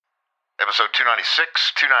Episode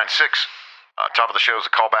 296, 296. Top of the show is a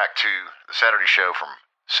callback to the Saturday show from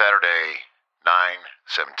Saturday,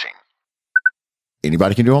 9/17.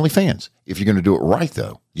 Anybody can do OnlyFans. If you're going to do it right,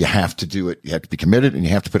 though, you have to do it. You have to be committed, and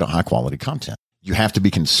you have to put out high-quality content. You have to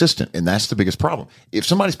be consistent, and that's the biggest problem. If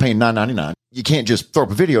somebody's paying $9.99, you can't just throw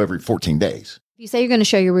up a video every 14 days. If you say you're going to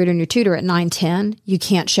show your rooter and your tutor at 9:10, you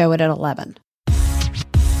can't show it at 11.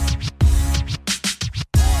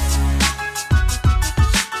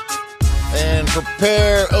 And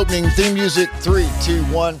prepare opening theme music. 3, 2,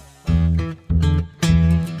 1.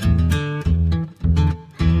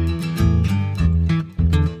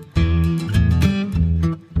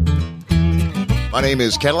 My name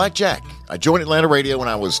is Cadillac Jack. I joined Atlanta Radio when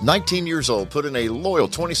I was 19 years old, put in a loyal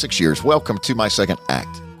 26 years. Welcome to my second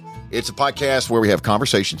act. It's a podcast where we have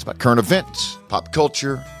conversations about current events, pop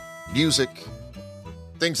culture, music,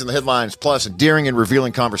 things in the headlines, plus endearing and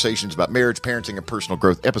revealing conversations about marriage, parenting, and personal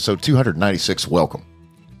growth. Episode 296. Welcome.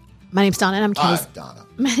 My name's Donna, and I'm Caddy's. Hi, Donna.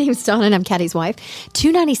 My name's Donna, and I'm Caddy's wife.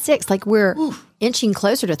 296, like we're inching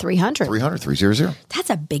closer to 300. 300.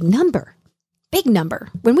 That's a big number. Big number.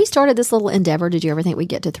 When we started this little endeavor, did you ever think we'd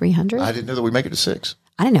get to 300? I didn't know that we make it to 6.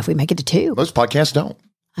 I don't know if we make it to 2. Most podcasts don't.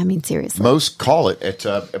 I mean, seriously. Most call it at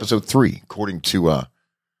episode 3, according to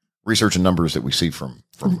research and numbers that we see from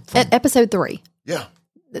At episode 3. Yeah.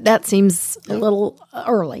 That seems a little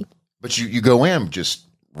early. But you go in just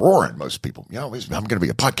roaring, most people. You know, I'm going to be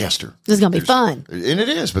a podcaster. This is going to be fun. And it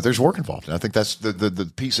is, but there's work involved. And I think that's the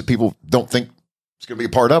piece that people don't think it's going to be a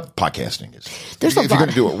part of podcasting. If you're going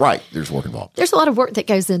to do it right, there's work involved. There's a lot of work that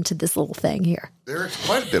goes into this little thing here. There's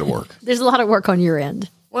quite a bit of work. There's a lot of work on your end.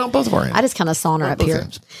 Well, both of our ends. I just kind of saunter up here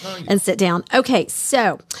Oh, and sit down. Okay,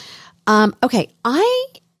 so,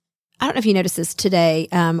 I don't know if you noticed this today.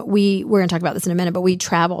 We're going to talk about this in a minute, but we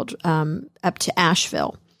traveled up to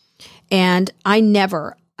Asheville, and I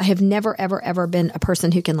have never, ever been a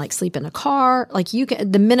person who can like sleep in a car. Like you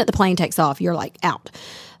can, the minute the plane takes off, you're like out.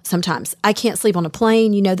 Sometimes I can't sleep on a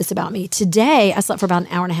plane. You know this about me. Today, I slept for about an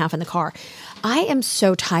hour and a half in the car. I am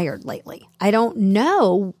so tired lately. I don't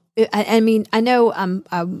know. I mean, I know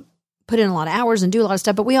I put in a lot of hours and do a lot of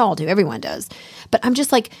stuff, but we all do. Everyone does. But I'm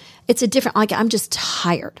just like, it's a different, like I'm just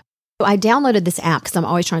tired. So I downloaded this app because I'm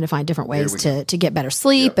always trying to find different ways to get better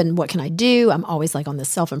sleep and what can I do. I'm always like on this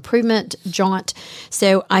self-improvement jaunt.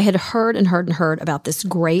 So I had heard about this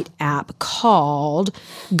great app called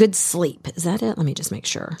Good Sleep. Is that it? Let me just make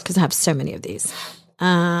sure because I have so many of these.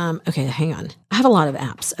 Okay, hang on. I have a lot of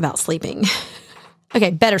apps about sleeping. Okay,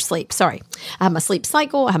 Better Sleep. Sorry. I have my Sleep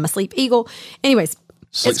Cycle. I have my Sleep Eagle. Anyways.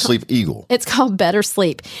 Sleep Eagle. It's called Better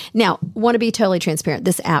Sleep. Now, want to be totally transparent.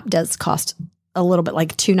 This app does cost a little bit,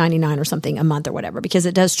 like $2.99 or something a month or whatever, because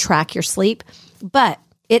it does track your sleep. But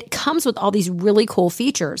it comes with all these really cool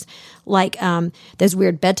features, like those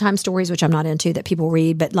weird bedtime stories, which I'm not into, that people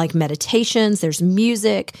read, but like meditations. There's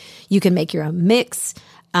music. You can make your own mix.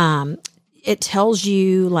 It tells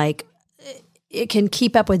you like, it can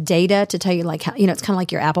keep up with data to tell you like, how, it's kind of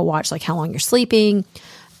like your Apple Watch, like how long you're sleeping,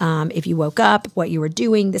 if you woke up, what you were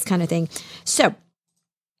doing, this kind of thing. So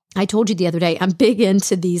I told you the other day, I'm big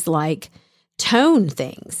into these like tone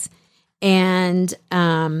things. And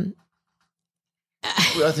I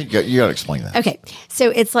think you got to explain that. Okay. So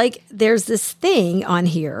it's like there's this thing on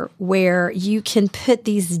here where you can put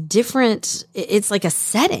these different, it's like a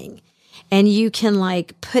setting. And you can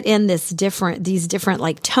like put in these different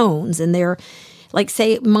like tones, and they're like,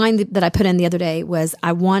 say mine that I put in the other day was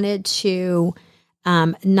I wanted to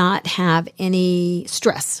not have any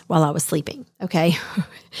stress while I was sleeping. Okay.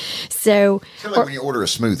 So kind of like when you order a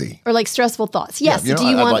smoothie or like stressful thoughts. Yes. Yeah, do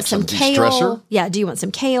you want like some kale? De-stressor. Yeah. Do you want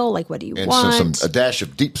some kale? Like, what do you and want? A dash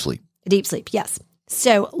of deep sleep. Deep sleep. Yes.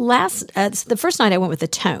 So the first night I went with the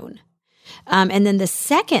tone. And then the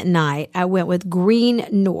second night, I went with green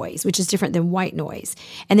noise, which is different than white noise.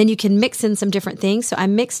 And then you can mix in some different things. So I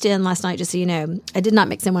mixed in last night, just so you know, I did not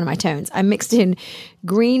mix in one of my tones. I mixed in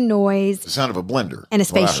green noise. The sound of a blender. And a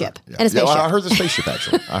spaceship. Yeah. And a spaceship. I heard the spaceship,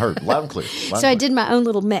 actually. I heard loud and clear. I did my own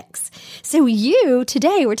little mix. So you,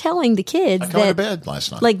 today, were telling the kids I came to bed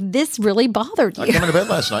last night. Like, this really bothered you. I came into bed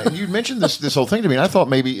last night, and you mentioned this whole thing to me, and I thought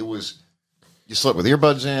maybe it was... You slept with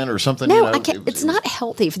earbuds in or something? No, you know, I can't. It's not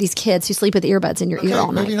healthy for these kids who sleep with earbuds in your ear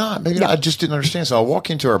all night. Maybe not. Maybe not. I just didn't understand. So I walk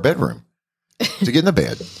into our bedroom to get in the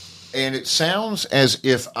bed, and it sounds as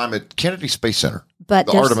if I'm at Kennedy Space Center, but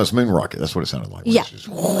the Artemis moon rocket. That's what it sounded like. Yeah.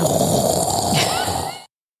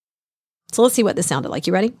 So let's see what this sounded like.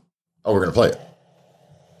 You ready? Oh, we're going to play it.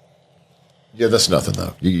 Yeah, that's nothing,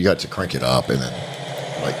 though. You got to crank it up and then,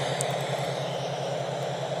 like,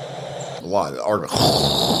 a lot of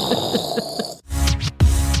Artemis.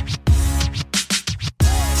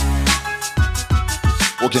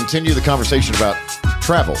 We'll continue the conversation about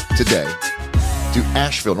travel today to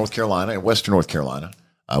Asheville, North Carolina, and Western North Carolina.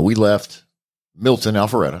 We left Milton,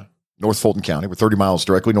 Alpharetta, North Fulton County. We're 30 miles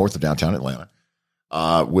directly north of downtown Atlanta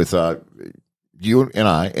with you and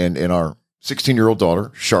I and our 16-year-old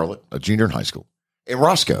daughter, Charlotte, a junior in high school, and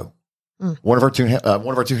Roscoe, one of our two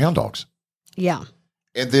hound dogs. Yeah.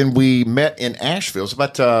 And then we met in Asheville. It's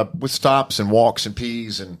about with stops and walks and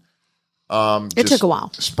peas and it took a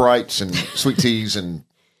while. Sprites and sweet teas and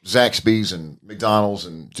Zaxby's and McDonald's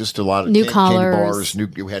and just a lot of new candy collars. bars.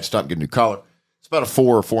 We had to stop and get a new collar. It's about a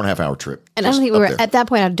 4.5 hour trip. And I don't think we were at that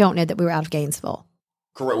point. I don't know that we were out of Gainesville.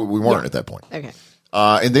 Correct. We weren't at that point. Okay.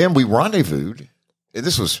 And then we rendezvoused. And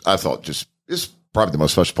this was, I thought, this is probably the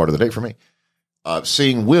most special part of the day for me.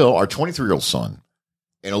 Seeing Will, our 23-year-old son,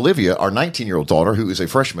 and Olivia, our 19-year-old daughter, who is a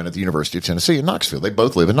freshman at the University of Tennessee in Knoxville. They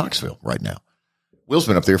both live in Knoxville right now. Will's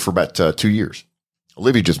been up there for about 2 years.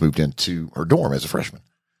 Olivia just moved into her dorm as a freshman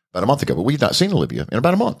about a month ago, but we've not seen Olivia in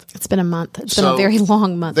about a month. It's been a month. It's been a very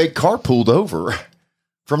long month. They carpooled over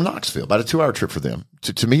from Knoxville, about a 2-hour trip for them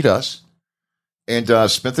to meet us, and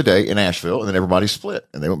spent the day in Asheville, and then everybody split,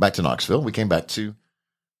 and they went back to Knoxville. We came back to,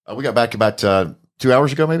 we got back about 2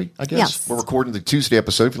 hours ago, maybe, I guess. Yes. We're recording the Tuesday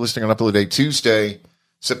episode. If you're listening on Upload Day, Tuesday,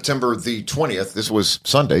 September the 20th. This was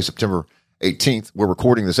Sunday, September 18th. We're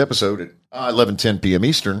recording this episode at 11:10 p.m.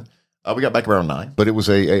 Eastern. We got back around 9, but it was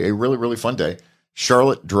a really, really fun day.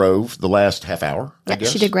 Charlotte drove the last half hour, I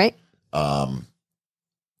guess. She did great.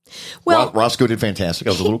 Roscoe did fantastic. I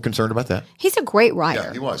was a little concerned about that. He's a great rider.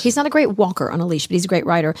 Yeah, he was. He's not a great walker on a leash, but he's a great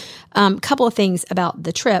rider. Couple of things about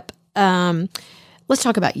the trip. Let's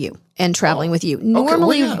talk about you and traveling with you.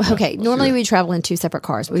 Normally, normally we travel in 2 separate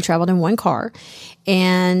cars. We traveled in one car,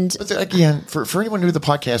 and but again, for anyone new to the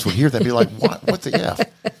podcast would hear that and be like, "What the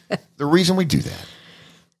f?" The reason we do that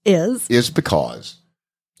is because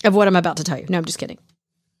of what I'm about to tell you. No, I'm just kidding.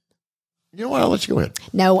 You know what? I'll let you go ahead.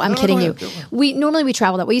 No, I'm kidding you. We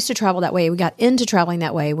travel that. We used to travel that way. We got into traveling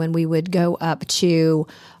that way when we would go up to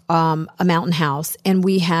a mountain house, and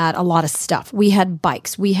we had a lot of stuff. We had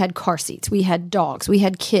bikes, we had car seats, we had dogs, we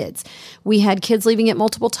had kids. We had kids leaving at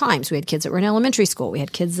multiple times. We had kids that were in elementary school. We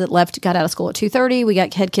had kids that got out of school at 2:30. We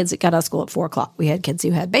had kids that got out of school at 4 o'clock. We had kids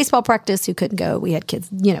who had baseball practice who couldn't go. We had kids,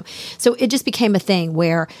 So it just became a thing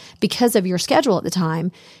where, because of your schedule at the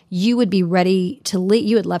time, you would be ready to leave.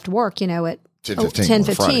 You had left work, at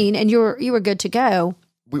 10:15, and you were good to go.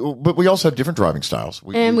 But we also have different driving styles.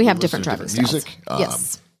 We have different driving styles. Music.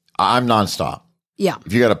 Yes. I'm nonstop. Yeah.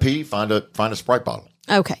 If you got to pee, find a Sprite bottle.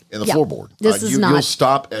 Okay. In the floorboard. This is not. You'll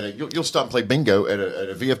stop you'll stop and play bingo at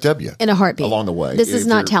a VFW in a heartbeat along the way. This is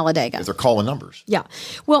not Talladega. If they're calling numbers. Yeah.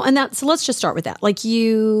 Well, so let's just start with that. Like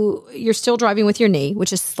you're still driving with your knee,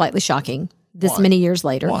 which is slightly shocking this many years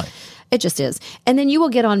later. Why? It just is. And then you will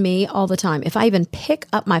get on me all the time. If I even pick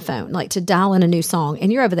up my phone, like to dial in a new song,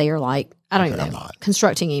 and you're over there, you're like, I don't even know,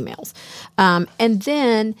 constructing emails. And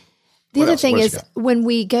then the other thing is, when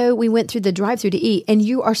we went through the drive-through to eat, and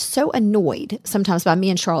you are so annoyed sometimes by me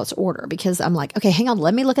and Charlotte's order, because I'm like, okay, hang on,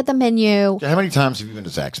 let me look at the menu. How many times have you been to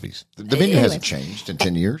Zaxby's? The menu hasn't changed in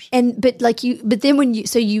 10 years. But then when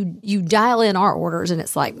you dial in our orders, and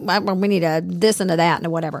it's like, well, we need a this and a that and a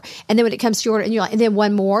whatever. And then when it comes to your order, and you're like, and then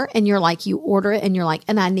one more, and you're like, you order it, and you're like,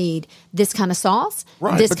 and I need this kind of sauce,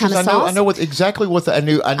 right? This kind of sauce. I know exactly what I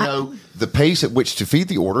know the pace at which to feed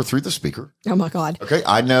the order through the speaker. Oh my God. Okay.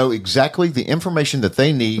 I know exactly the information that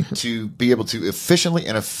they need to be able to efficiently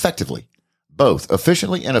and effectively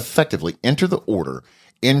enter the order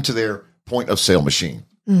into their point of sale machine.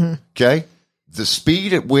 Mm-hmm. Okay. The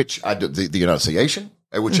speed at which I do the enunciation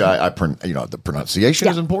at which the pronunciation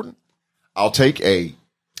is important. I'll take a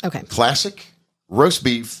classic roast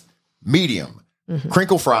beef, medium,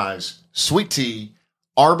 crinkle fries, sweet tea,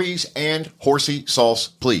 Arby's, and horsey sauce,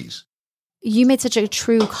 please. You made such a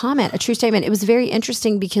true comment, a true statement. It was very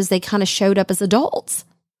interesting because they kind of showed up as adults.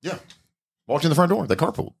 Yeah. Walked in the front door. They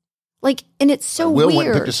carpooled. And it's so Will weird. went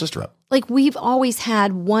and picked his sister up. We've always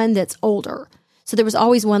had one that's older. So there was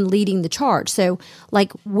always one leading the charge. So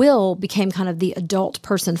Will became kind of the adult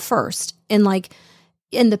person first. And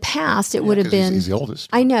in the past, it would have been. He's the oldest.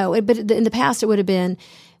 I know. But in the past, it would have been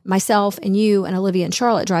myself and you and Olivia and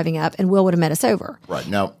Charlotte driving up, and Will would have met us over. Right.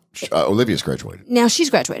 Now, Olivia's graduated. Now she's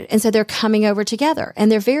graduated. And so they're coming over together,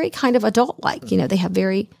 and they're very kind of adult-like. They have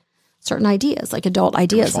very certain ideas, like adult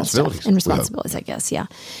ideas and stuff. And responsibilities, I guess. Yeah.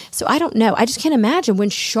 So I don't know. I just can't imagine when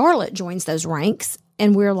Charlotte joins those ranks,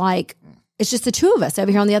 and we're like, it's just the two of us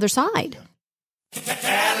over here on the other side.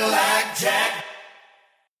 Cadillac Jack.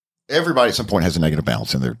 Everybody at some point has a negative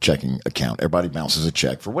balance in their checking account. Everybody bounces a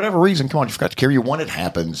check. For whatever reason, come on, you forgot to carry your one. It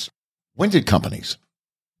happens. When did companies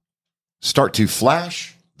start to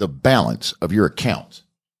flash the balance of your account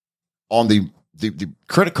on the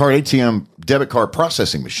credit card, ATM, debit card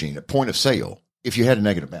processing machine at point of sale if you had a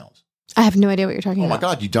negative balance? I have no idea what you're talking about. Oh, my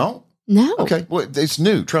God, you don't? No. Okay, well, it's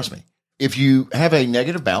new. Trust me. If you have a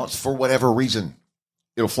negative balance for whatever reason,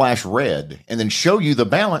 it'll flash red and then show you the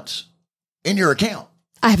balance in your account.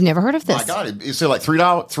 I have never heard of this. My God, it's like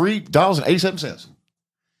 $3.87.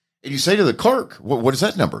 And you say to the clerk, what is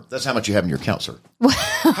that number? That's how much you have in your account, sir.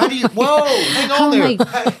 How do you, whoa, hang on there.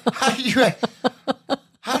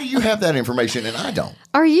 How do you have that information and I don't?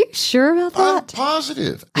 Are you sure about that? I'm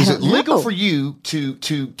positive. Is it legal for you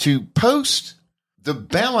to post the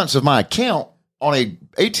balance of my account on a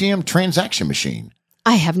ATM transaction machine?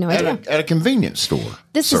 I have no idea. At a convenience store,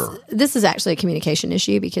 This is actually a communication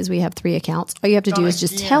issue because we have 3 accounts. All you have to do is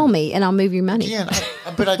just tell me, and I'll move your money. Again,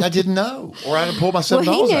 but I didn't know, or I'd have pulled my $7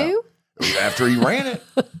 Well, he knew. out. After he ran it.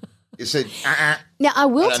 It said, Now, I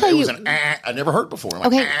will tell you. I never heard before. I'm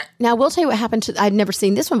Okay. like, Now, I will tell you what happened to. I'd never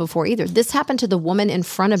seen this one before either. This happened to the woman in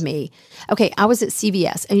front of me. Okay. I was at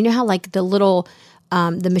CVS, and you know how like the little.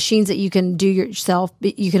 The machines that you can do yourself,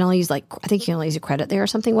 you can only use I think you can only use a credit there or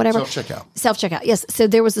something, whatever. Self-checkout. Yes. So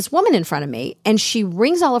there was this woman in front of me and she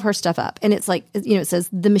rings all of her stuff up and it's like, it says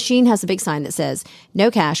the machine has a big sign that says no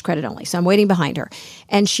cash, credit only. So I'm waiting behind her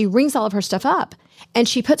and she rings all of her stuff up and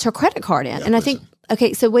she puts her credit card in. And I think,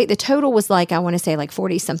 okay, so wait, the total was I want to say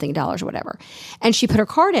 $40 something or whatever. And she put her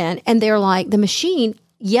card in and they're like, the machine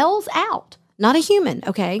yells out. Not a human,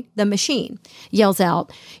 okay? The machine yells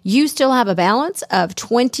out, you still have a balance of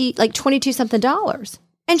 22 something dollars.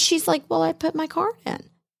 And she's like, well, I put my card in.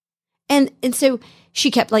 And so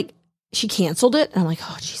she kept she canceled it. And I'm like,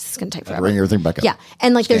 oh, Jesus, it's going to take forever. Bring everything back up. Yeah.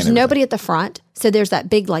 And there's nobody at the front. So there's that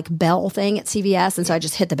big bell thing at CVS. And so I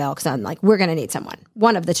just hit the bell because I'm like, we're going to need someone.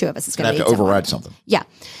 One of the two of us is going to need someone. Have to override something. Yeah.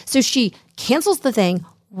 So she cancels the thing,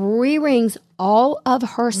 re-rings all of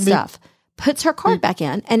her stuff. Puts her card back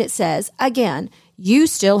in, and it says, again, you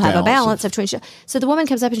still have a balance of 20. So the woman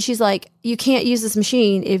comes up, and she's like, you can't use this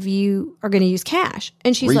machine if you are going to use cash.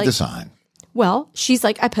 And she's Read the sign. Well, she's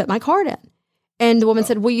like, I put my card in. And the woman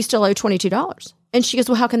said, well, you still owe $22. And she goes,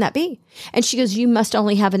 well, how can that be? And she goes, you must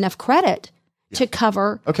only have enough credit to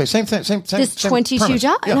cover same thing. This $22.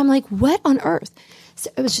 Yeah. And I'm like, what on earth? So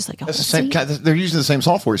it was just like, that's the same. They're using the same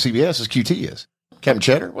software at CVS as QT is. Captain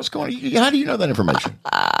Cheddar, what's going on? How do you know that information?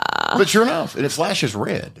 But sure enough, and it flashes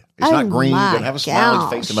red. It's not green. It doesn't have a smiley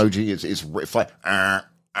face emoji. It's flat.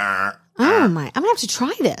 Oh my! I'm gonna have to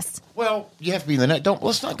try this. Well, you have to be in the net.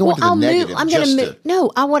 Let's not go into the negative. I'm gonna move.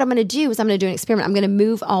 No, what I'm gonna do is I'm gonna do an experiment. I'm gonna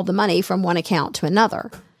move all the money from one account to another.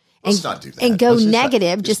 Let's not do that. And go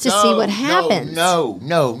negative just to see what happens. No.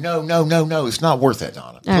 It's not worth that,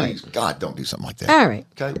 Donna. Please, God, don't do something like that. All right.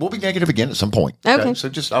 Okay. We'll be negative again at some point. Okay. So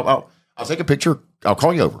just I'll take a picture. I'll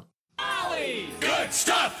call you over. Good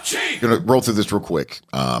stuff, cheap. Gonna roll through this real quick,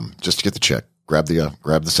 just to get the check. Grab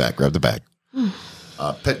the sack. Grab the bag.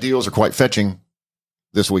 Pet deals are quite fetching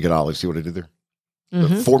this week at Ollie's. See what I did there? The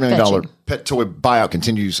 $4 million pet toy buyout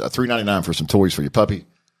continues. $3.99 for some toys for your puppy.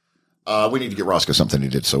 We need to get Roscoe something he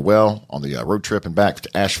did so well on the road trip and back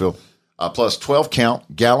to Asheville. Plus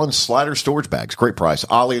 12-count gallon slider storage bags. Great price.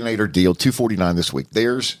 Ollienator deal, $2.49 this week.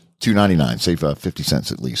 There's $2.99. Save 50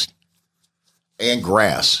 cents at least. And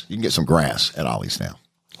grass. You can get some grass at Ollie's now.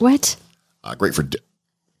 What? Great for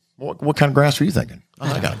what kind of grass were you thinking?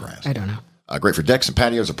 I got a grass. I don't know. Great for decks and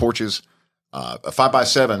patios or porches. A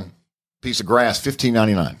 5x7 piece of grass,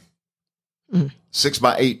 $15.99.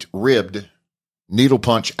 6x8 ribbed needle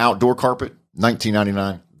punch outdoor carpet,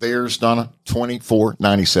 $19.99. There's, Donna,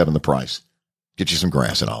 $24.97 the price. Get you some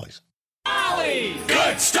grass at Ollie's. Ollie,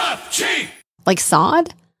 good stuff, cheap. Like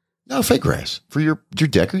sod? No, fake grass for your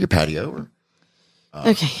deck or your patio. Or,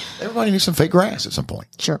 okay. Everybody needs some fake grass at some point.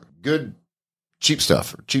 Sure. Good, cheap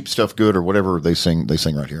stuff good, or whatever they sing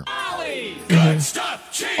right here. Ollie, good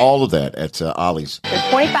stuff, cheap. All of that at Ollie's. There's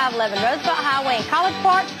 2511 Roosevelt Highway in College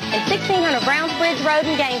Park and 1600 Brownsbridge Road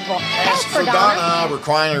in Gainesville. As for Donna,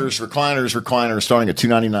 recliners, starting at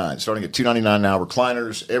 $2.99. Starting at $2.99 now.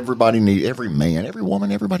 Recliners, every man, every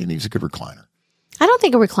woman, everybody needs a good recliner. I don't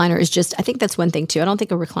think a recliner is just, I think that's one thing too. I don't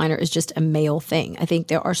think a recliner is just a male thing. I think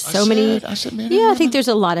there are so many. I said, man, yeah, I think there's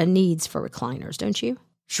a lot of needs for recliners, don't you?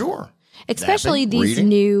 Sure. Especially Napping, these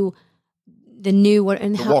reading. The new one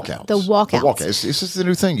and The how, walkouts. The walkouts. The walkout. It's just the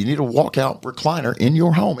new thing. You need a walkout recliner in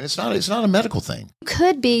your home, and it's not a medical thing.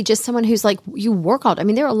 Could be just someone who's like, you work all day. I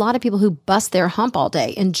mean, there are a lot of people who bust their hump all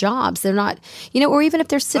day in jobs. They're not, or even if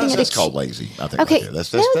they're sitting That's at called lazy. I think. Okay. Right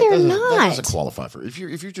there. No, they're That not. doesn't qualify for if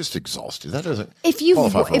you're just exhausted. That doesn't. If you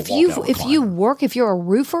qualify for a walkout if you're a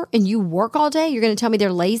roofer and you work all day, you're going to tell me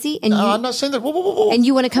they're lazy and recliner. I'm not saying that. Whoa, whoa, whoa, whoa. and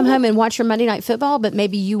you want to come home and watch your Monday Night Football, but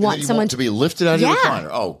maybe you And want then you someone want to be lifted out of your Yeah. recliner.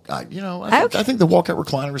 Oh, God, I think the walkout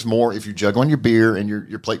recliner is more if you jug on your beer and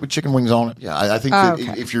your plate with chicken wings on it. Yeah, I think that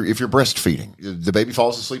okay. if you're breastfeeding, the baby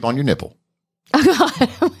falls asleep on your nipple. Oh God.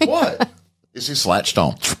 What? It's just slatched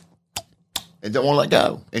on and don't want to let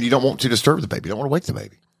go, and you don't want to disturb the baby. You don't want to wake the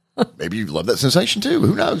baby. Maybe you love that sensation too.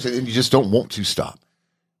 Who knows? And you just don't want to stop.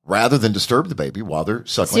 Rather than disturb the baby while they're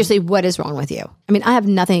suckling. Seriously, what is wrong with you? I mean, I have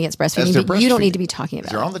nothing against As breastfeeding, they're but you don't breastfeeding. need to be talking If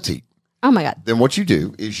about they're it. on the teat. Oh my God. Then what you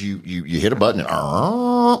do is you hit a button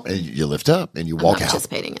and you lift up and you walk I'm not out.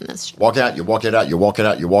 participating in this. Walk out, you walk it out, you walk it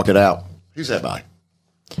out, you walk it out. Who's that by?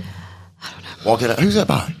 I don't know. Walk it out. Who's that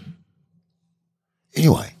by?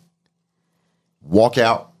 Anyway, walk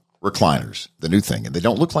out recliners, the new thing. And they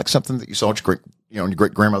don't look like something that you saw at in your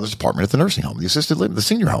great grandmother's apartment at the nursing home, the assisted living, the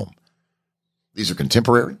senior home. These are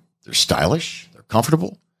contemporary, they're stylish, they're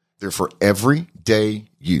comfortable, they're for everyday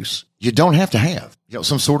use. You don't have to have,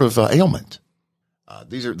 some sort of ailment.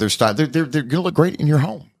 They're going to look great in your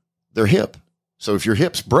home. They're hip. So if your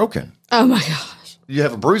hip's broken, Oh my gosh. you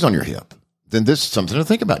have a bruise on your hip, then this is something to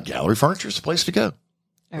think about. Gallery Furniture is the place to go.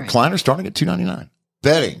 All right. Recliners starting at $299.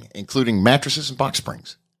 Bedding, including mattresses and box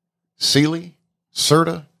springs. Sealy,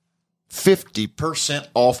 Serta, 50%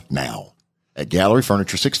 off now at Gallery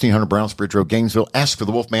Furniture, 1600 Brownsbridge Road, Gainesville. Ask for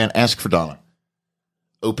the Wolfman. Ask for Donna.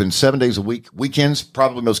 Open 7 days a week. Weekends,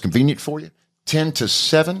 probably most convenient for you. 10 to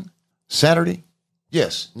 7. Saturday,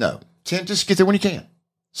 yes, no. 10, just get there when you can.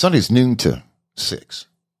 Sunday's noon to 6.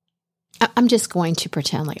 I'm just going to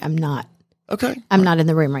pretend like I'm not. Okay. I'm not in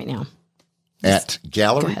the room right now. At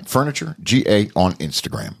Gallery ahead. Furniture GA on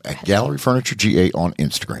Instagram. At Gallery Furniture GA on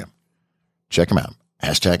Instagram. Check them out.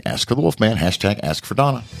 Hashtag Ask for the Wolfman. Hashtag Ask for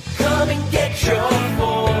Donna. Come and get your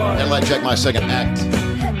Ford. And let's check my second act.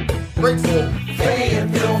 Grateful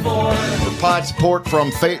Fayetteville Ford. for pod support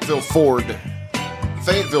from Fayetteville Ford.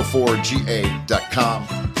 FayettevilleFordGA.com.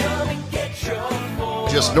 Come and get your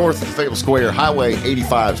Ford. Just north of Fayetteville Square, Highway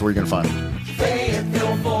 85 is where you're going to find it.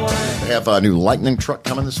 Fayetteville Ford. They have a new Lightning truck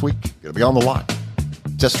coming this week. Going to be on the lot.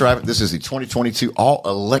 Test drive it. This is the 2022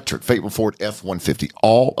 all-electric Fayetteville Ford F-150.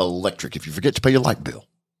 All-electric. If you forget to pay your light bill,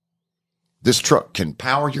 this truck can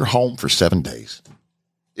power your home for 7 days.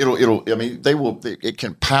 It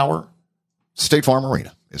can power State Farm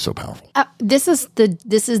Arena. It's so powerful. This is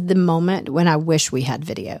the moment when I wish we had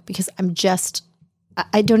video because I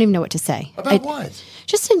don't even know what to say. About what?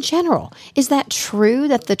 Just in general. Is that true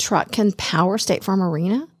that the truck can power State Farm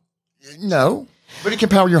Arena? No, but it can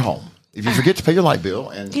power your home. If you forget to pay your light bill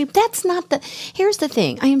and That's not the. Here's the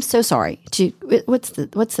thing. I am so sorry. What's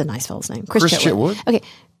the nice fellow's name? Chris Chitwood. Okay,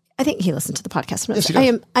 I think he listened to the podcast. Yes, he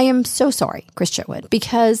does. I am so sorry, Chris Chitwood,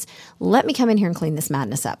 because let me come in here and clean this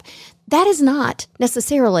madness up. That is not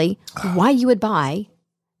necessarily why you would buy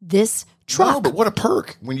this truck. No, but what a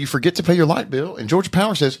perk when you forget to pay your light bill and Georgia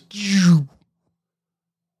Power says,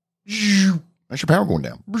 that's your power going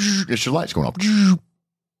down. It's your lights going off.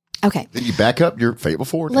 Okay. Then you back up your Fayetteville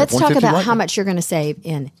Ford. Let's talk F-150 about Lightning. how much you're going to save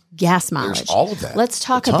in gas mileage. There's all of that. Let's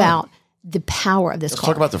talk A ton. about the power of this Let's car.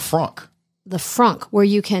 talk about the frunk. The frunk, where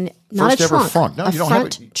you can not First a ever trunk, frunk. No, a you don't have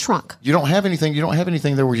front it. trunk. You don't have anything. You don't have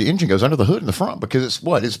anything there where your engine goes under the hood in the front because it's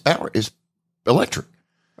what? It's power. It's electric.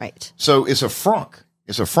 Right. So it's a frunk.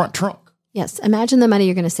 It's a front trunk. Yes. Imagine the money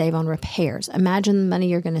you're going to save on repairs. Imagine the money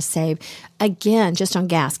you're going to save again just on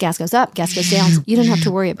gas. Gas goes up, gas goes down. You don't have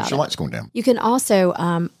to worry about Your it. lights going down. You can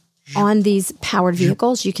also on these powered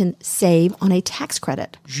vehicles, you can save on a tax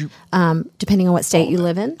credit, depending on what state you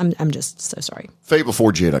live in. I'm just so sorry.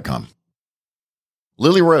 FayettevilleFordGA.com.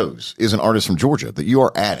 Lily Rose is an artist from Georgia that you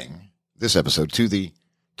are adding this episode to the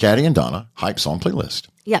Caddy and Donna Hype Song playlist.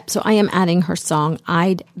 Yep. So I am adding her song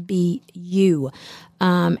 "I'd Be You,"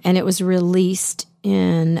 and it was released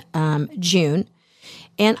in June.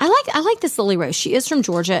 And I like this Lily Rose. She is from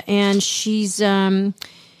Georgia, and she is an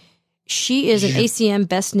ACM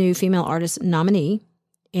Best New Female Artist nominee.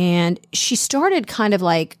 And she started kind of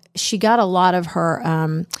like she got a lot of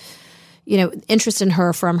her, interest in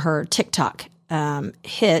her from her TikTok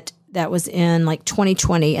hit that was in like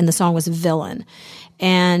 2020, and the song was "Villain,"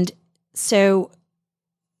 and so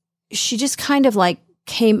she just kind of like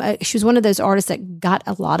she was one of those artists that got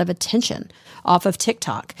a lot of attention off of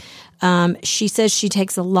TikTok. She says she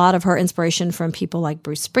takes a lot of her inspiration from people like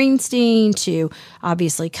Bruce Springsteen to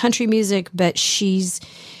obviously country music, but she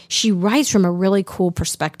writes from a really cool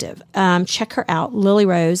perspective. Check her out, Lily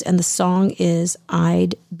Rose, and the song is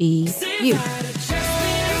I'd Be You.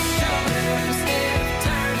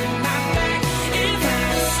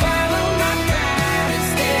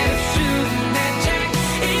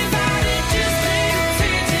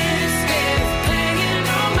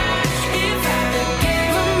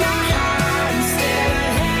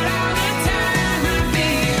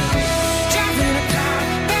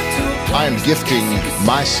 I am gifting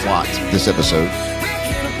my slot this episode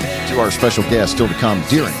to our special guest still to come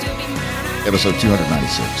during episode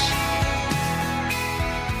 296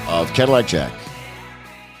 of Cadillac Jack,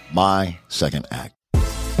 my second act.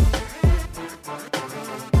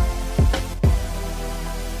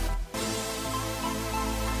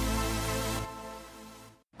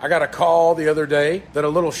 I got a call the other day that a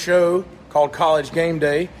little show called College Game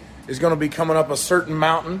Day is going to be coming up a certain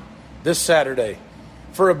mountain this Saturday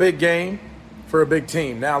for a big game, for a big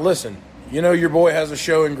team. Now listen, you know your boy has a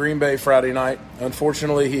show in Green Bay Friday night.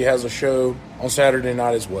 Unfortunately, he has a show on Saturday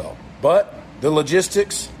night as well. But the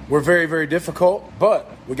logistics were very, very difficult,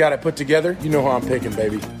 but we got it put together. You know who I'm picking,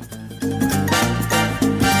 baby.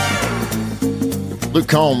 Luke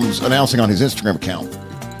Combs announcing on his Instagram account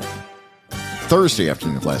Thursday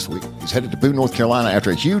afternoon of last week, he's headed to Boone, North Carolina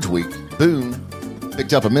after a huge week. Boone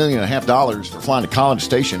picked up $1.5 million for flying to College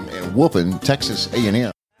Station and whooping Texas A&M.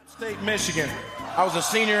 State, Michigan. I was a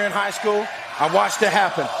senior in high school. I watched it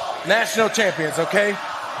happen. National champions, okay?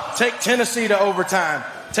 Take Tennessee to overtime.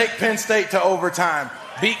 Take Penn State to overtime.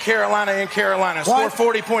 Beat Carolina in Carolina. Score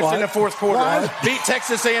 40 points in the fourth quarter. Beat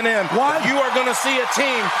Texas A&M. You are going to see a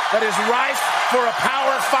team that is rife for a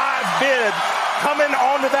Power 5 bid coming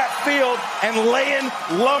onto that field and laying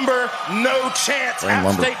lumber, no chance.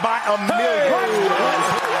 App State by $1 million.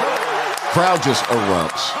 Crowd just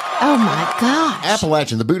erupts. Oh my gosh.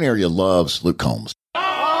 Appalachian, the Boone area loves Luke Combs.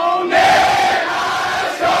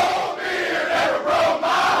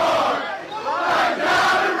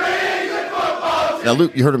 Now,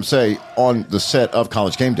 Luke, you heard him say on the set of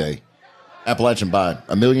College Game Day, Appalachian by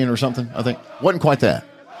 $1 million or something, I think. Wasn't quite that.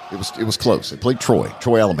 It was close. They played Troy,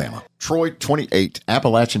 Alabama. Troy 28,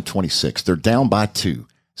 Appalachian 26. They're down by 2.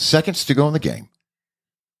 Seconds to go in the game.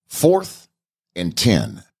 4th and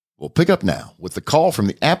 10. We'll pick up now with the call from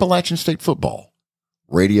the Appalachian State Football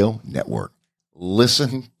Radio Network.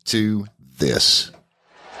 Listen to this.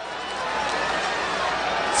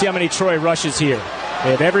 See how many Troy rushes here.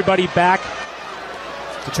 They have everybody back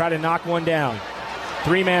to try to knock one down.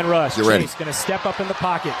 3-man rush. You're ready. Chase going to step up in the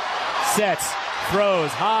pocket. Sets. Throws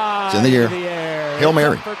high it's in the air. Hail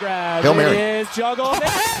Mary. Hail Mary. It is juggle. Oh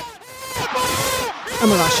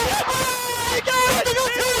my gosh.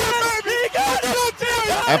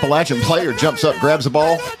 Appalachian player jumps up, grabs the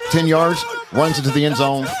ball, 10 yards, runs into the end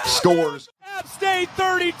zone, scores. App State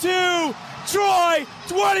 32, Troy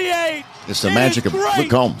 28. It's the magic of Luke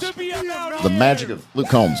Combs. The magic of Luke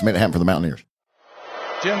Combs made it happen for the Mountaineers.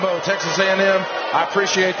 Jimbo, Texas A&M, I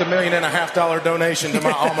appreciate the $1.5 million donation to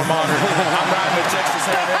my alma mater. I'm riding with Texas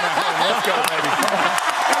A&M at home. Let's go, baby.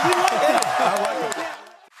 I like it.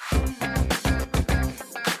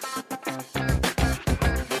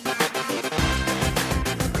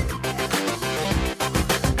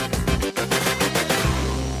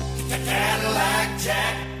 Cadillac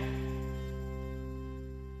Jack.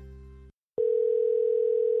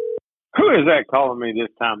 Who is that calling me this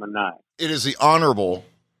time of night? It is the Honorable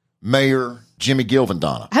Mayor Jimmy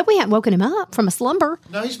Gilvandana. I hope we hadn't woken him up from a slumber.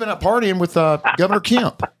 No, he's been out partying with Governor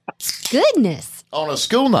Kemp Goodness. on a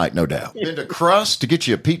school night, no doubt. Been to Crust to get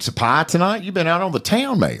you a pizza pie tonight. You've been out on the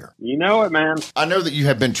town, Mayor. You know it, man. I know that you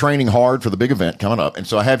have been training hard for the big event coming up, and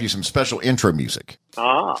so I have you some special intro music.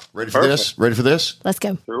 Ready for this? Ready for this? Let's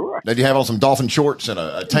go. Sure. Now, do you have on some dolphin shorts and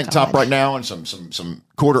a tank top right now and some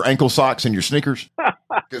quarter ankle socks in your sneakers?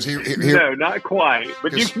 Because here, No, not quite.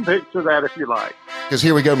 But you can picture that if you like. because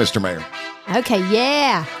here we go, Mr. Mayor. Okay,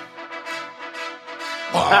 yeah.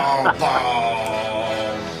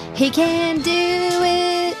 He can do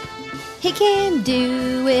it. He can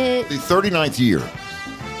do it. The 39th year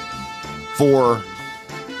for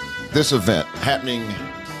this event happening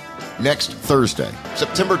next Thursday.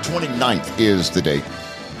 September 29th is the date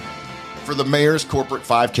for the Mayor's Corporate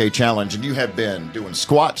 5K Challenge. And you have been doing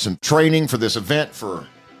squats and training for this event for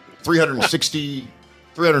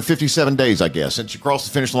 357 days, I guess, since you crossed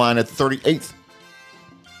the finish line at the 38th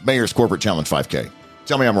Mayor's Corporate Challenge 5K.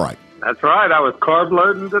 Tell me I'm right. That's right. I was carb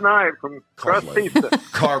loading tonight from crust pizza.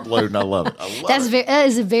 Carb loading. I love it. That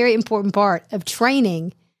is a very important part of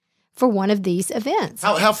training for one of these events.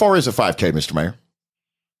 How far is a 5K, Mr. Mayor?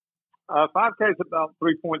 5K is about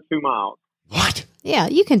 3.2 miles. What? Yeah,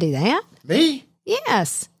 you can do that. Me?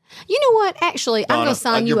 Yes. You know what? Actually, I'm going to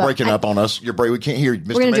sign you up. You're breaking up on us. We can't hear you.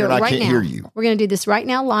 Mr. Mayor and I can't hear you. We're going to do this right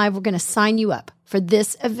now live. We're going to sign you up for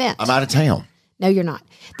this event. I'm out of town. No, you're not.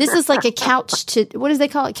 This is like a couch to, what do they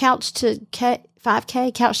call it? Couch to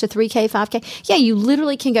 5K, couch to 3K, 5K. Yeah, you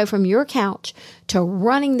literally can go from your couch to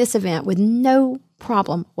running this event with no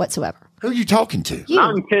problem whatsoever. Who are you talking to?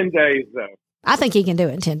 Not in 10 days, though. I think he can do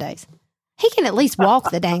it in 10 days. He can at least walk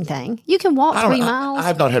the dang thing. You can walk 3 miles. I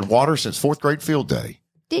have not had water since 4th grade field day.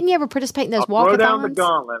 Didn't you ever participate in those walkathons? Throw down the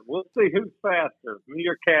gauntlet. We'll see who's faster. Me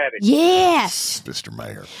or Caddy. Yes. Mr.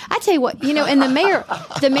 Mayor. I tell you what, and the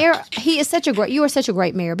mayor, he is you are such a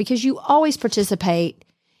great mayor because you always participate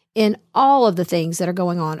in all of the things that are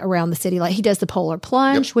going on around the city. Like he does the polar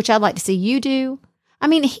plunge, which I'd like to see you do. I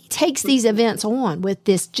mean, he takes these events on with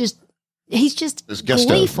this he's just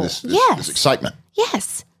gleeful. This excitement.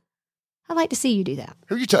 Yes. I'd like to see you do that.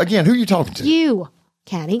 Who are you talking to? You,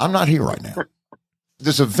 Caddy. I'm not here right now.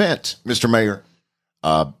 This event, Mr. Mayor,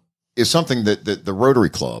 is something that the Rotary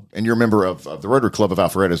Club, and you're a member of the Rotary Club of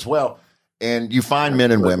Alpharetta as well, and you find men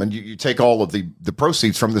and women, you take all of the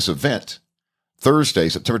proceeds from this event, Thursday,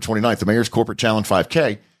 September 29th, the Mayor's Corporate Challenge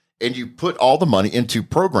 5K, and you put all the money into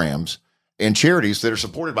programs and charities that are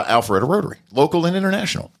supported by Alpharetta Rotary, local and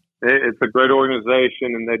international. It's a great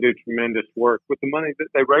organization, and they do tremendous work with the money that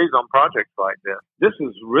they raise on projects like this. This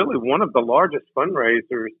is really one of the largest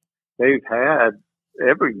fundraisers they've had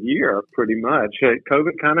every year, pretty much.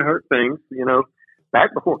 COVID kind of hurt things.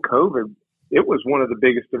 Back before COVID, it was one of the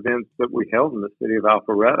biggest events that we held in the city of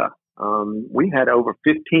Alpharetta. We had over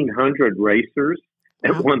 1,500 racers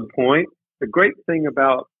at one point. The great thing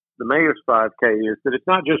about the Mayor's 5K is that it's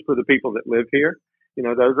not just for the people that live here.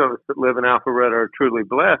 Those of us that live in Alpharetta are truly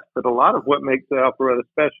blessed, but a lot of what makes Alpharetta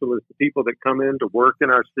special is the people that come in to work in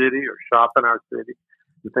our city or shop in our city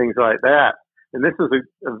and things like that. And this is an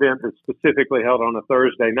event that's specifically held on a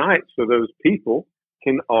Thursday night, so those people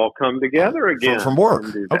can all come together again. From work.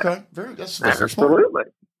 Okay. That's absolutely.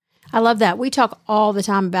 I love that. We talk all the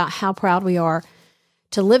time about how proud we are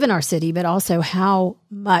to live in our city, but also how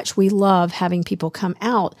much we love having people come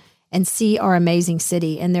out and see our amazing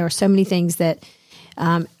city. And there are so many things that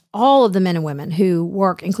all of the men and women who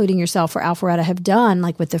work, including yourself, for Alpharetta have done,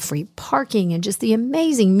 like with the free parking and just the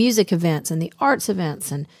amazing music events and the arts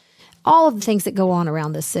events and all of the things that go on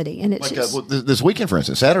around this city. And it's this weekend, for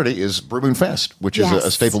instance, Saturday is Brew Moon Fest, which is a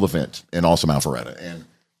staple event in awesome Alpharetta. And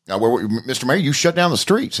now, Mr. Mayor, you shut down the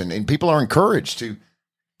streets, and people are encouraged to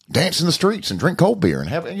dance in the streets and drink cold beer and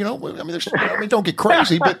have, don't get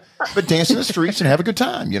crazy, but dance in the streets and have a good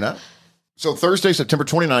time, So Thursday, September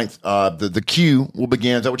 29th, the queue will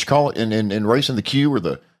begin. Is that what you call it in racing? The queue or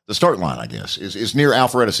the start line, I guess, is near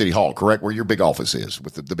Alpharetta City Hall, correct? Where your big office is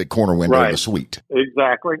with the big corner window and the suite.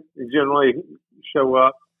 Exactly. You generally show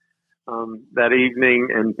up that evening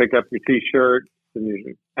and pick up your T-shirts and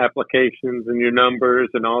your applications and your numbers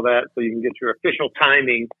and all that so you can get your official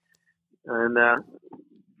timing. And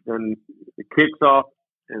then it kicks off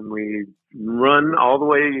and we run all the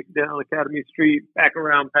way down Academy Street, back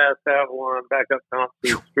around past Avalon, back up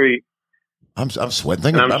Thompson Street. I'm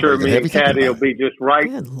sweating. And I'm sure me and Caddy will be just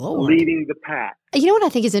leading the pack. You know what I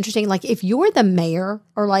think is interesting? Like if you're the mayor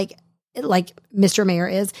or like Mr. Mayor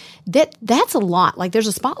is, that's a lot. Like there's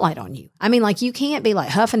a spotlight on you. I mean, like you can't be like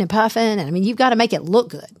huffing and puffing. And I mean, you've got to make it look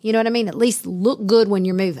good. You know what I mean? At least look good when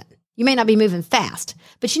you're moving. You may not be moving fast,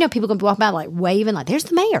 but people can walk by like waving, like, there's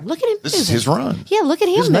the mayor. Look at him. This is his run. Yeah, look at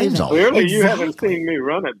him. His name's on. Clearly, you haven't seen me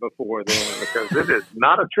run it before then because it is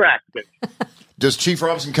not attractive. Does Chief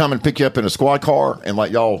Robinson come and pick you up in a squad car and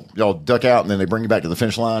like y'all duck out and then they bring you back to the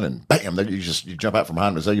finish line and bam, you jump out from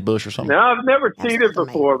behind a azalea bush or something? No, I've never seen it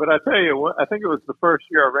before, but I tell you what, I think it was the first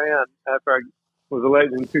year I ran after I was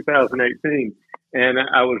elected in 2018, and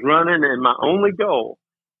I was running, and my only goal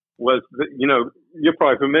was that, you're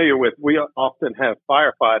probably familiar with, we often have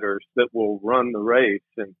firefighters that will run the race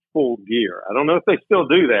in full gear. I don't know if they still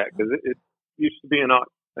do that because it used to be in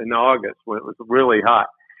August when it was really hot.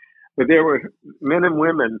 But there were men and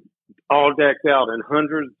women all decked out in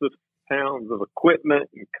hundreds of pounds of equipment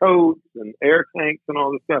and coats and air tanks and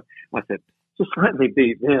all this stuff. I said, just let me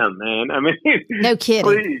beat them, man. I mean, no kidding.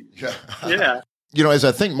 Please. Yeah. As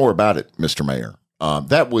I think more about it, Mr. Mayor,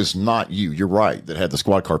 That was not you. You're right. That had the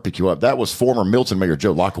squad car pick you up. That was former Milton Mayor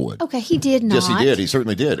Joe Lockwood. Okay, he did not. Yes, he did. He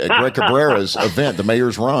certainly did. At Greg Cabrera's event, the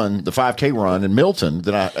mayor's run, the 5K run in Milton.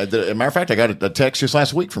 As a matter of fact, I got a text just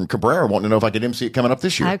last week from Cabrera wanting to know if I could MC it coming up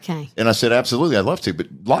this year. Okay. And I said, absolutely, I'd love to. But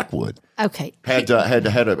Lockwood. Okay. I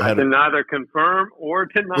can neither confirm or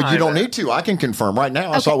deny. Well, you don't need to. I can confirm right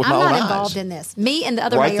now. I saw it with my own eyes. I'm not involved in this. Me and the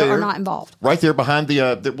other mayor are not involved. Right there behind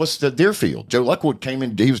what's the Deerfield. Joe Lockwood came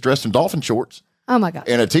in. He was dressed in dolphin shorts. Oh my God!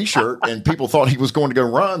 And a T-shirt, and people thought he was going to go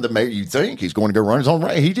run. The mayor, you think he's going to go run his own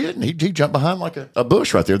race? He didn't. He jumped behind like a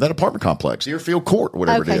bush right there, that apartment complex, Deerfield Court,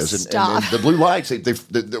 whatever it is. Stop. And the blue lights.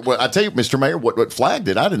 Well, I tell you, Mr. Mayor, what flagged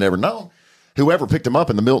it? I'd have never known. Whoever picked him up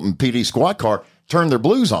in the Milton PD squad car turned their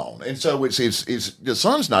blues on, and so it's the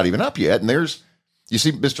sun's not even up yet, and there's. You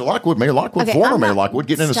see, Mr. Lockwood, Mayor Lockwood, former Mayor Lockwood,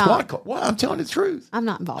 getting in a squad car. Well, I'm telling you the truth. I'm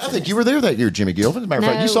not involved. I think you were there that year, Jimmy Gilvin. As a matter of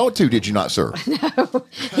fact, you saw it too, did you not, sir? No.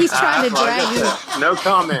 He's trying to drag you. No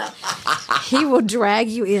comment. He will drag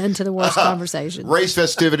you into the worst conversation. Race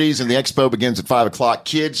festivities and the expo begins at 5 o'clock.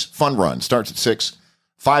 Kids fun run starts at 6.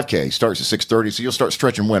 5K starts at 6:30. So you'll start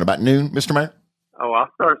stretching when? About noon, Mr. Mayor? Oh, I'll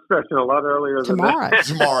start stretching a lot earlier than that.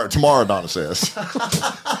 Tomorrow, Donna says.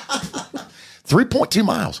 3.2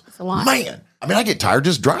 miles. That's a lot. Man, I mean, I get tired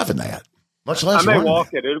just driving that. Much less I may running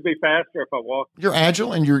walk that. it. It'll be faster if I walk. You're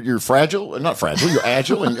agile and you're fragile. Not fragile. You're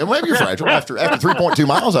agile and maybe you're fragile. After 3.2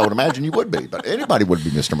 miles, I would imagine you would be. But anybody would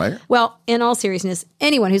be, Mr. Mayor. Well, in all seriousness,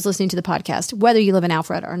 anyone who's listening to the podcast, whether you live in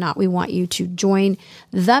Alpharetta or not, we want you to join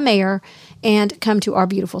the mayor and come to our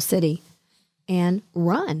beautiful city and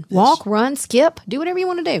run. Walk, run, skip, do whatever you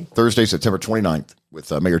want to do. Thursday, September 29th, with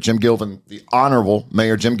Mayor Jim Gilvin, the Honorable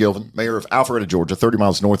Mayor Jim Gilvin, Mayor of Alpharetta, Georgia, 30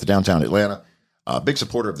 miles north of downtown Atlanta. Big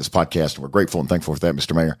supporter of this podcast, and we're grateful and thankful for that,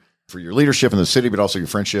 Mr. Mayor, for your leadership in the city, but also your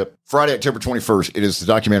friendship. Friday, October 21st, it is the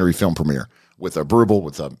documentary film premiere with Brewable,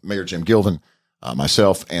 with Mayor Jim Gilvin,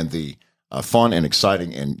 myself, and the fun and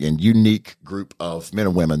exciting and unique group of men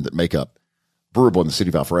and women that make up Brewable in the city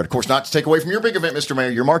of Alpharetta. Of course, not to take away from your big event, Mr. Mayor,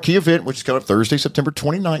 your marquee event, which is coming up Thursday, September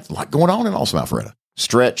 29th. A lot going on in awesome Alpharetta.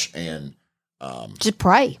 Stretch and just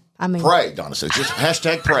pray. Pray, Donna says. Just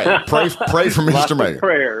hashtag pray. Pray for Mr. Mayor.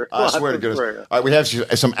 Prayer. I swear to goodness. All right, we have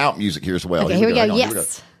some out music here as well. Okay, here we go.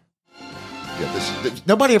 Yes. Yeah,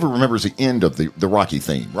 nobody ever remembers the end of the Rocky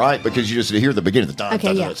theme, right? Because you just hear the beginning of the dun, okay,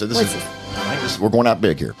 dun, yeah. dun. So this is we're going out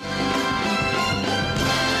big here.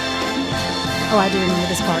 Oh, I do remember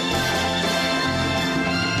this part.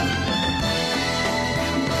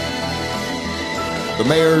 The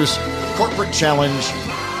Mayor's Corporate Challenge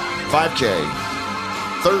 5K,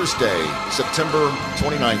 Thursday, September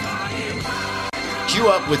 29th. Queue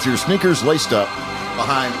up with your sneakers laced up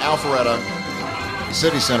behind Alpharetta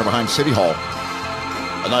City Center, behind City Hall.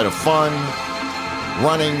 A night of fun,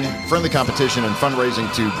 running, friendly competition, and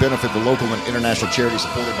fundraising to benefit the local and international charities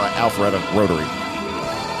supported by Alpharetta Rotary.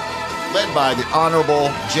 Led by the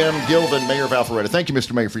Honorable Jim Gilvin, Mayor of Alpharetta. Thank you,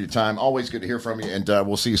 Mr. Mayor, for your time. Always good to hear from you, and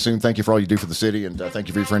we'll see you soon. Thank you for all you do for the city, and thank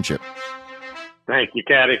you for your friendship. Thank you,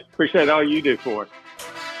 Caddy. Appreciate all you do for us.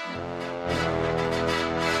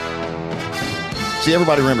 See,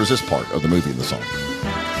 everybody remembers this part of the movie and the song.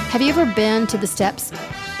 Have you ever been to the steps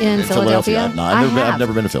in Philadelphia? No, I've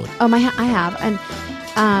never been to Philly. Oh, I have. And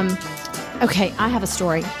okay, I have a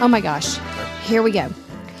story. Oh my gosh. Here we go.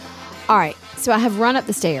 All right. So I have run up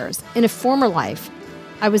the stairs. In a former life,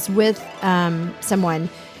 I was with someone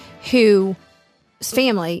whose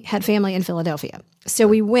family had family in Philadelphia. So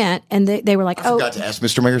we went, and they were like, I forgot to ask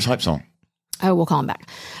Mr. Mayor's hype song. Oh, we'll call him back.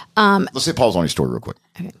 Let's hit pause on your story real quick.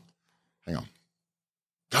 Okay. Hang on.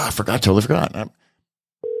 God, I totally forgot.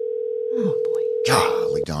 Oh, boy.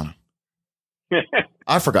 Golly, Donna.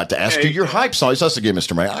 I forgot to ask you your hype song. It's us again,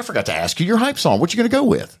 Mr. Mayor. I forgot to ask you your hype song. What you going to go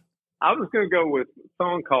with? I was going to go with a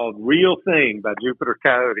song called Real Thing by Jupiter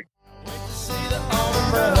Coyote.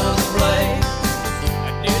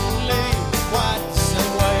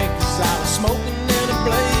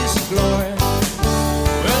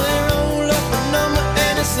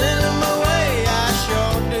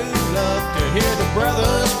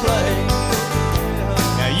 Brothers play.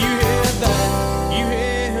 Now you hear that, you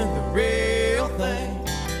hear the real thing.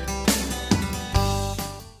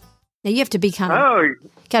 Now you have to be kind of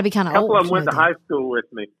gotta be kind of a old. couple of them went to high school with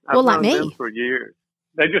me. I've Well, like known me. them for years.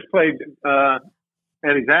 They just played at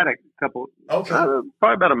his attic probably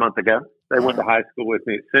about a month ago. They went to high school with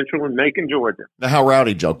me at Central in Macon, Georgia. Now, how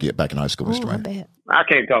rowdy did y'all get back in high school, Mr. I Mayor? bet. I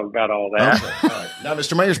can't talk about all that. Okay. All right. Now,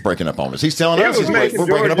 Mr. Mayor's breaking up on us. He's telling It us was Macon, we're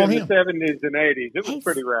breaking up Georgia on in him. the 70s and 80s. It was He's-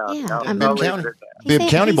 pretty rowdy. yeah, I'll I mean- Bibb leave it County. at that. Bibb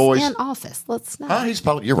County he's boys. in office. Let's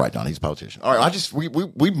not. You're right, Don. He's a politician. All right.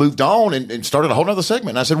 We moved on and started a whole other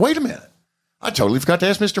segment. And I said, wait a minute. I totally forgot to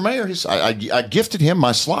ask Mr. Mayor. I gifted him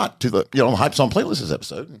my slot to the Hype Song Playlist this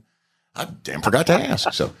episode. And I damn forgot to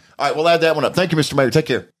ask. So, all right, we'll add that one up. Thank you, Mr. Mayor. Take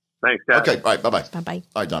care. Thanks, guys. Okay, all right, bye-bye. Bye-bye.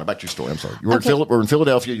 All right, Donna, back to your story. I'm sorry. You were in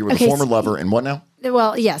Philadelphia. You were the former lover. And what now?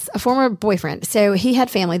 Well, yes, a former boyfriend. So he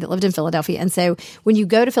had family that lived in Philadelphia. And so when you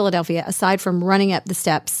go to Philadelphia, aside from running up the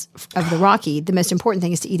steps of the Rocky, the most important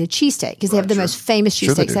thing is to eat a cheesesteak because they have the most famous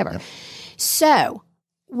cheesesteaks ever. Yeah. So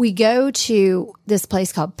we go to this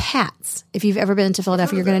place called Pat's. If you've ever been to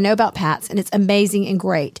Philadelphia, you're going to know about Pat's, and it's amazing and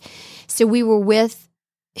great. So we were with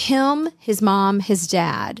him, his mom, his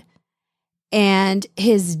dad, and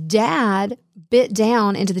his dad bit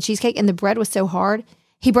down into the cheesecake, and the bread was so hard,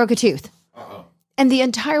 he broke a tooth. Uh-oh. And the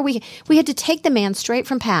entire weekend, we had to take the man straight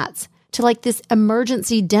from Pat's to like this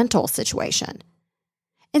emergency dental situation.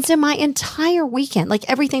 And so my entire weekend, like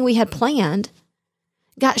everything we had planned,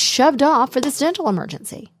 got shoved off for this dental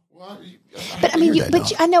emergency. Well, but I mean,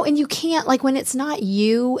 I know, and you can't, like, when it's not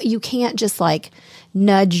you can't just like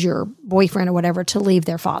nudge your boyfriend or whatever to leave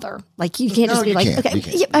their father. Like, you can't just be like, okay,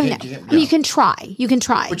 you can try. You can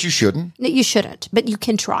try. But you shouldn't. No, you shouldn't, but you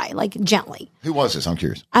can try, like, gently. Who was this? I'm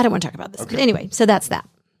curious. I don't want to talk about this. Okay. But anyway, so that's that.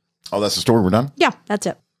 Oh, that's the story. We're done? Yeah, that's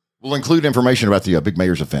it. We'll include information about the Big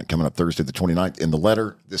Mayor's event coming up Thursday the 29th in the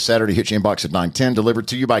letter. This Saturday hits your inbox at 9:10, delivered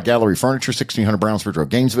to you by Gallery Furniture, 1600 Brownsford Road,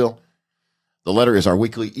 Gainesville. The letter is our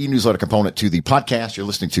weekly e-newsletter component to the podcast you're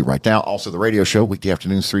listening to right now. Also, the radio show, weekday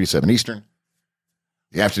afternoons, 3 to 7 Eastern.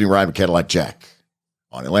 The afternoon ride with Cadillac Jack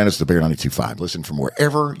on Atlanta's The Bear 92.5. Listen from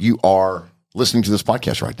wherever you are listening to this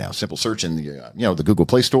podcast right now. Simple search in the Google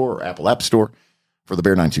Play Store or Apple App Store for The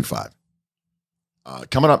Bear 92.5.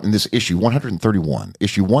 Coming up in this issue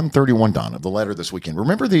 131, Don, of the letter this weekend.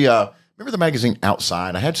 Remember the magazine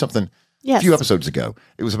Outside? I had something a few episodes ago.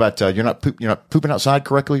 It was about you're not pooping outside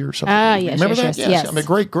correctly or something. Yes, remember that? Yes. I mean,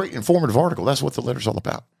 great informative article. That's what the letter's all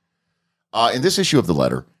about. In this issue of the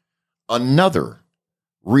letter, another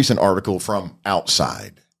recent article from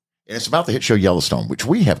Outside, and it's about the hit show Yellowstone, which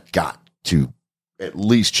we have got to at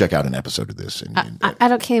least check out an episode of this. I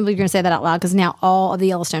can't believe you're going to say that out loud, because now all of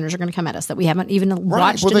the Yellowstoners are going to come at us that we haven't even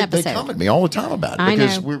watched an episode. They come at me all the time about it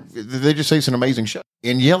because they just say it's an amazing show.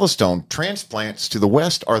 In Yellowstone, transplants to the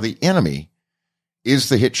west are the enemy. Is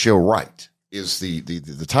the hit show right? Is the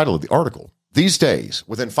title of the article. These days,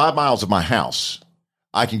 within 5 miles of my house,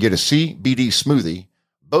 I can get a CBD smoothie,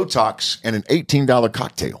 Botox, and an $18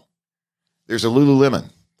 cocktail. There's a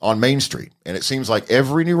Lululemon on Main Street, and it seems like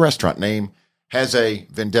every new restaurant name has a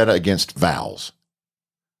vendetta against vowels.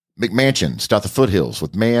 McMansions dot the foothills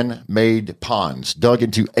with man-made ponds dug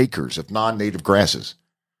into acres of non-native grasses.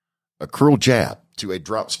 A cruel jab to a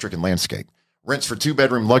drought-stricken landscape. Rents for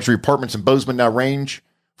 2-bedroom luxury apartments in Bozeman now range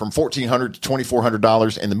from $1,400 to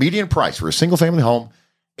 $2,400, and the median price for a single-family home,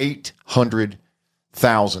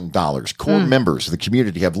 $800,000. Core members of the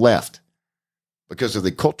community have left because of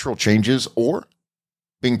the cultural changes, or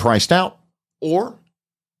being priced out, or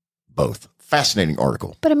both. Fascinating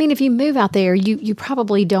article. But I mean, if you move out there, you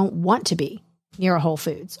probably don't want to be near a Whole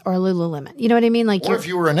Foods or a Lululemon. You know what I mean? Like, or if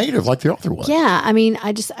you were a native, like the author was. Yeah, I mean,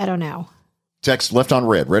 I don't know. Text left on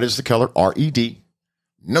red. Red is the color, R-E-D.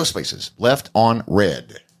 No spaces. Left on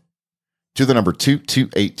red. To the number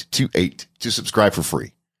 22828 to subscribe for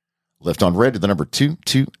free. Left on red to the number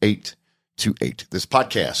 22828. This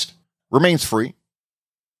podcast remains free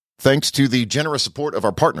thanks to the generous support of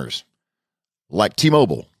our partners like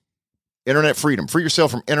T-Mobile. Internet freedom. Free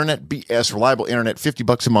yourself from internet BS. Reliable internet,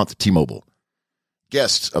 $50 a month. T-Mobile.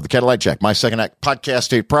 Guests of the Cadillac Jack, My Second Act podcast,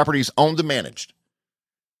 state properties owned and managed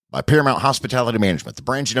by Paramount Hospitality Management. The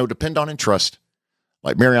brands you know, depend on, and trust,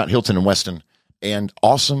 like Marriott, Hilton, and Weston, and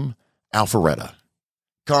awesome Alpharetta.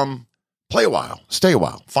 Come play a while, stay a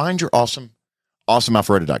while, find your awesome,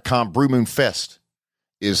 awesomealpharetta.com. Brew Moon Fest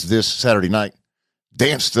is this Saturday night.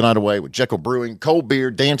 Dance the night away with Jekyll Brewing, cold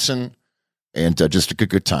beer, dancing, and just a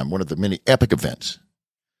good time. One of the many epic events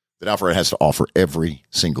that Alpharetta has to offer every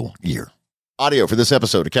single year. Audio for this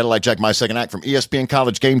episode of Cadillac Jack, My Second Act from ESPN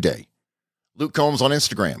College Game Day. Luke Combs on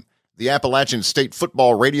Instagram. The Appalachian State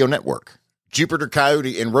Football Radio Network. Jupiter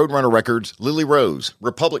Coyote and Roadrunner Records, Lily Rose,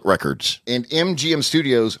 Republic Records, and MGM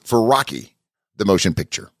Studios for Rocky, the motion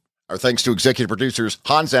picture. Our thanks to executive producers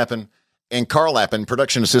Hans Appen and Carl Appen,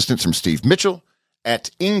 production assistants from Steve Mitchell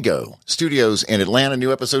at Ingo Studios in Atlanta.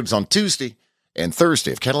 New episodes on Tuesday and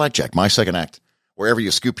Thursday of Cadillac Jack, My Second Act, wherever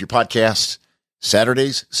you scoop your podcasts.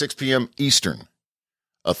 Saturdays, 6 p.m. Eastern.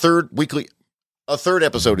 A third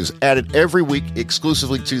episode is added every week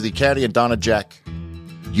exclusively to the Caddy and Donna Jack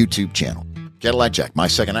YouTube channel. Cadillac Jack, My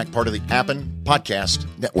Second Act, part of the Appen Podcast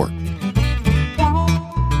Network.